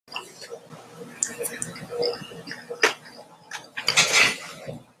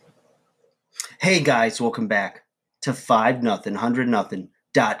Hey guys, welcome back to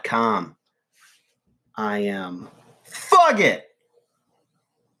 5nothing100nothing.com. I am Fugit.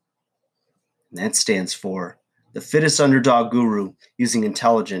 And that stands for the fittest underdog guru using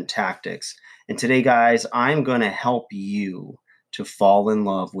intelligent tactics. And today, guys, I'm going to help you to fall in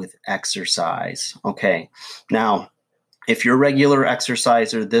love with exercise. Okay. Now, if you're a regular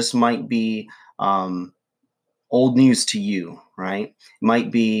exerciser, this might be old news to you, right? It might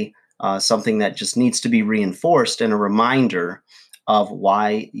be something that just needs to be reinforced and a reminder of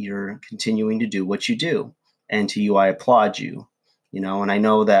why you're continuing to do what you do. And to you, I applaud you. And I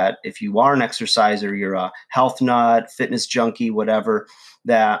know that if you are an exerciser, you're a health nut, fitness junkie, whatever,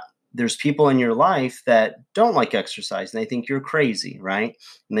 that there's people in your life that don't like exercise and they think you're crazy, right?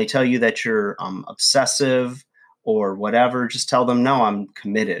 And they tell you that you're obsessive or whatever. Just tell them, no, I'm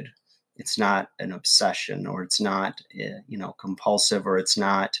committed. It's not an obsession, or it's not, compulsive, or it's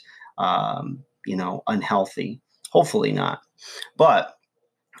not, unhealthy. Hopefully not. But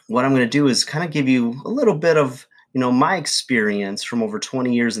what I'm going to do is kind of give you a little bit of, my experience from over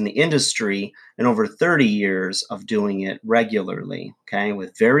 20 years in the industry and over 30 years of doing it regularly, okay,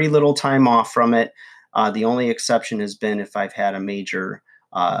 with very little time off from it. The only exception has been if I've had a major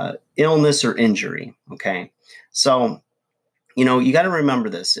illness or injury, okay? So, you got to remember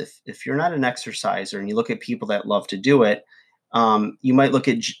this. If you're not an exerciser and you look at people that love to do it, you might look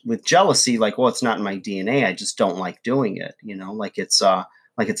at with jealousy, like, well, it's not in my DNA. I just don't like doing it. Like it's a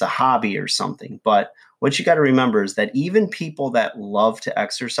hobby or something. But what you got to remember is that even people that love to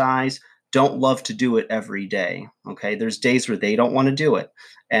exercise don't love to do it every day. Okay, there's days where they don't want to do it,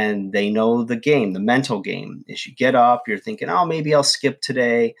 and they know the game, the mental game. As you get up, you're thinking, oh, maybe I'll skip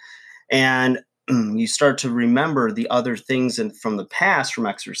today, and you start to remember the other things from the past from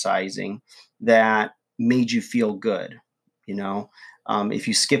exercising that made you feel good. If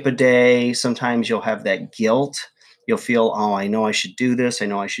you skip a day, sometimes you'll have that guilt. You'll feel, oh, I know I should do this. I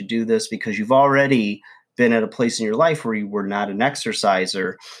know I should do this, because you've already been at a place in your life where you were not an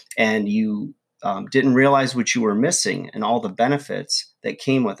exerciser and you didn't realize what you were missing and all the benefits that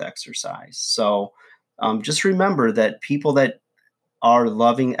came with exercise. So just remember that people that are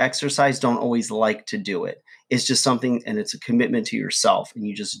loving exercise don't always like to do it. It's just something, and it's a commitment to yourself, and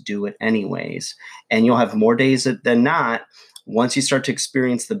you just do it anyways. And you'll have more days than not. Once you start to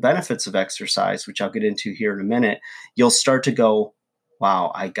experience the benefits of exercise, which I'll get into here in a minute, you'll start to go,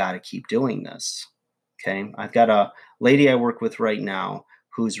 wow, I got to keep doing this. Okay. I've got a lady I work with right now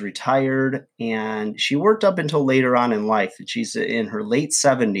who's retired, and she worked up until later on in life. She's in her late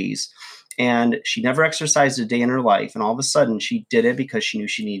 70s. And she never exercised a day in her life. And all of a sudden, she did it because she knew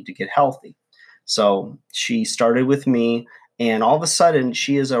she needed to get healthy. So she started with me. And all of a sudden,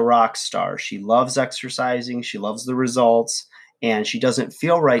 she is a rock star. She loves exercising. She loves the results. And she doesn't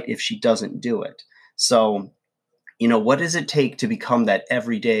feel right if she doesn't do it. So, what does it take to become that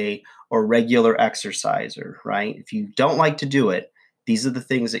everyday or regular exerciser, right? If you don't like to do it, these are the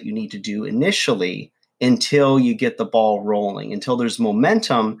things that you need to do initially until you get the ball rolling, until there's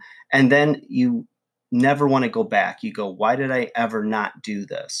momentum. And then you never want to go back. You go, why did I ever not do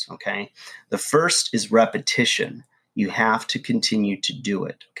this? Okay. The first is repetition. You have to continue to do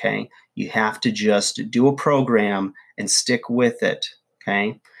it. Okay. You have to just do a program and stick with it.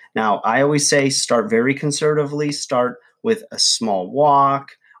 Okay. Now, I always say start very conservatively. Start with a small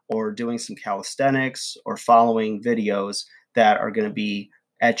walk, or doing some calisthenics, or following videos that are going to be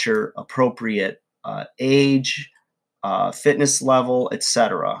at your appropriate age, fitness level,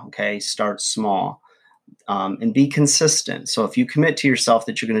 etc. Okay, start small and be consistent. So if you commit to yourself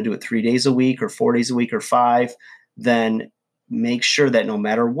that you're going to do it 3 days a week, or 4 days a week, or 5, then make sure that no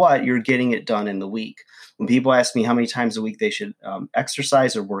matter what, you're getting it done in the week. When people ask me how many times a week they should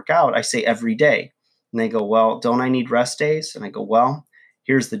exercise or work out, I say every day. And they go, well, don't I need rest days? And I go, well,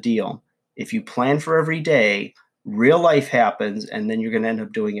 here's the deal. If you plan for every day, real life happens, and then you're going to end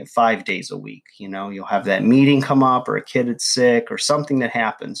up doing it 5 days a week. You'll have that meeting come up, or a kid that's sick, or something that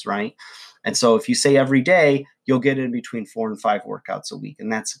happens, right? And so if you say every day, you'll get in between 4 and 5 workouts a week,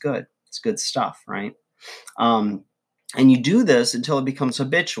 and that's good. It's good stuff, right? And you do this until it becomes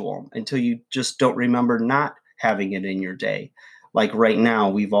habitual, until you just don't remember not having it in your day. Like right now,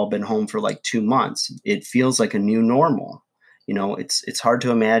 we've all been home for like 2 months. It feels like a new normal. It's hard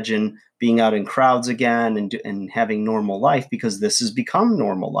to imagine being out in crowds again and having normal life, because this has become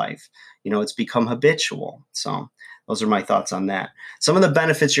normal life. It's become habitual. So those are my thoughts on that. Some of the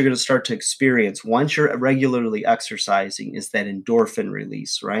benefits you're going to start to experience once you're regularly exercising is that endorphin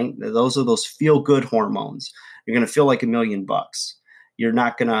release, right? Those are those feel-good hormones. You're going to feel like $1,000,000. you're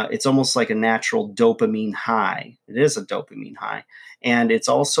not gonna, it's almost like a natural dopamine high. It is a dopamine high. And it's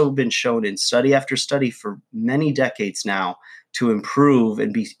also been shown in study after study for many decades now to improve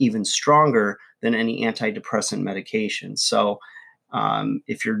and be even stronger than any antidepressant medication. So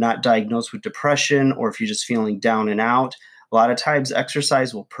if you're not diagnosed with depression, or if you're just feeling down and out, a lot of times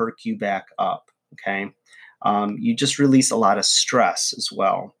exercise will perk you back up. Okay. You just release a lot of stress as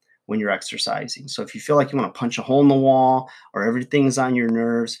well when you're exercising. So if you feel like you want to punch a hole in the wall or everything's on your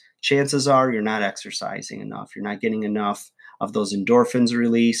nerves, chances are you're not exercising enough. You're not getting enough of those endorphins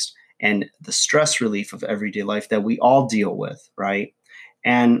released and the stress relief of everyday life that we all deal with, right?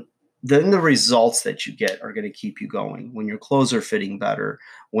 And then the results that you get are going to keep you going. When your clothes are fitting better,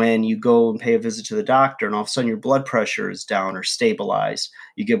 when you go and pay a visit to the doctor and all of a sudden your blood pressure is down or stabilized,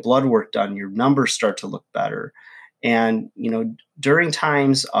 you get blood work done, your numbers start to look better. And, during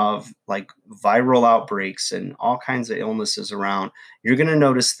times of like viral outbreaks and all kinds of illnesses around, you're going to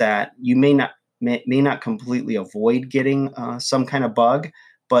notice that you may not completely avoid getting some kind of bug,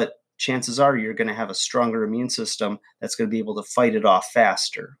 but chances are you're going to have a stronger immune system that's going to be able to fight it off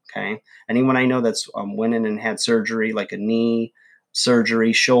faster. Okay. Anyone I know that's went in and had surgery, like a knee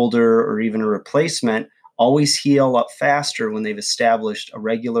surgery, shoulder, or even a replacement, always heal up faster when they've established a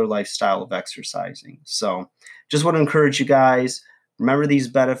regular lifestyle of exercising. So just want to encourage you guys, remember these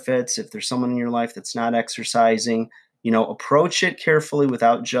benefits. If there's someone in your life that's not exercising, approach it carefully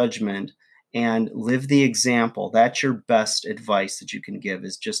without judgment and live the example. That's your best advice that you can give,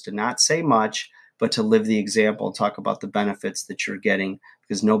 is just to not say much, but to live the example and talk about the benefits that you're getting,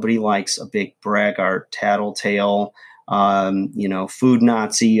 because nobody likes a big braggart, tattletale, food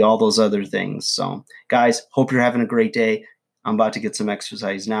Nazi, all those other things. So guys, hope you're having a great day. I'm about to get some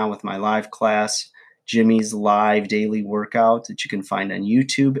exercise now with my live class, Jimmy's live daily workout, that you can find on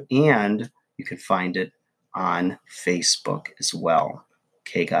YouTube, and you can find it on Facebook as well.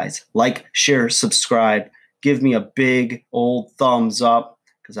 Okay, guys, like, share, subscribe, give me a big old thumbs up,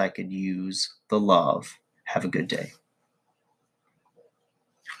 because I could use the love. Have a good day.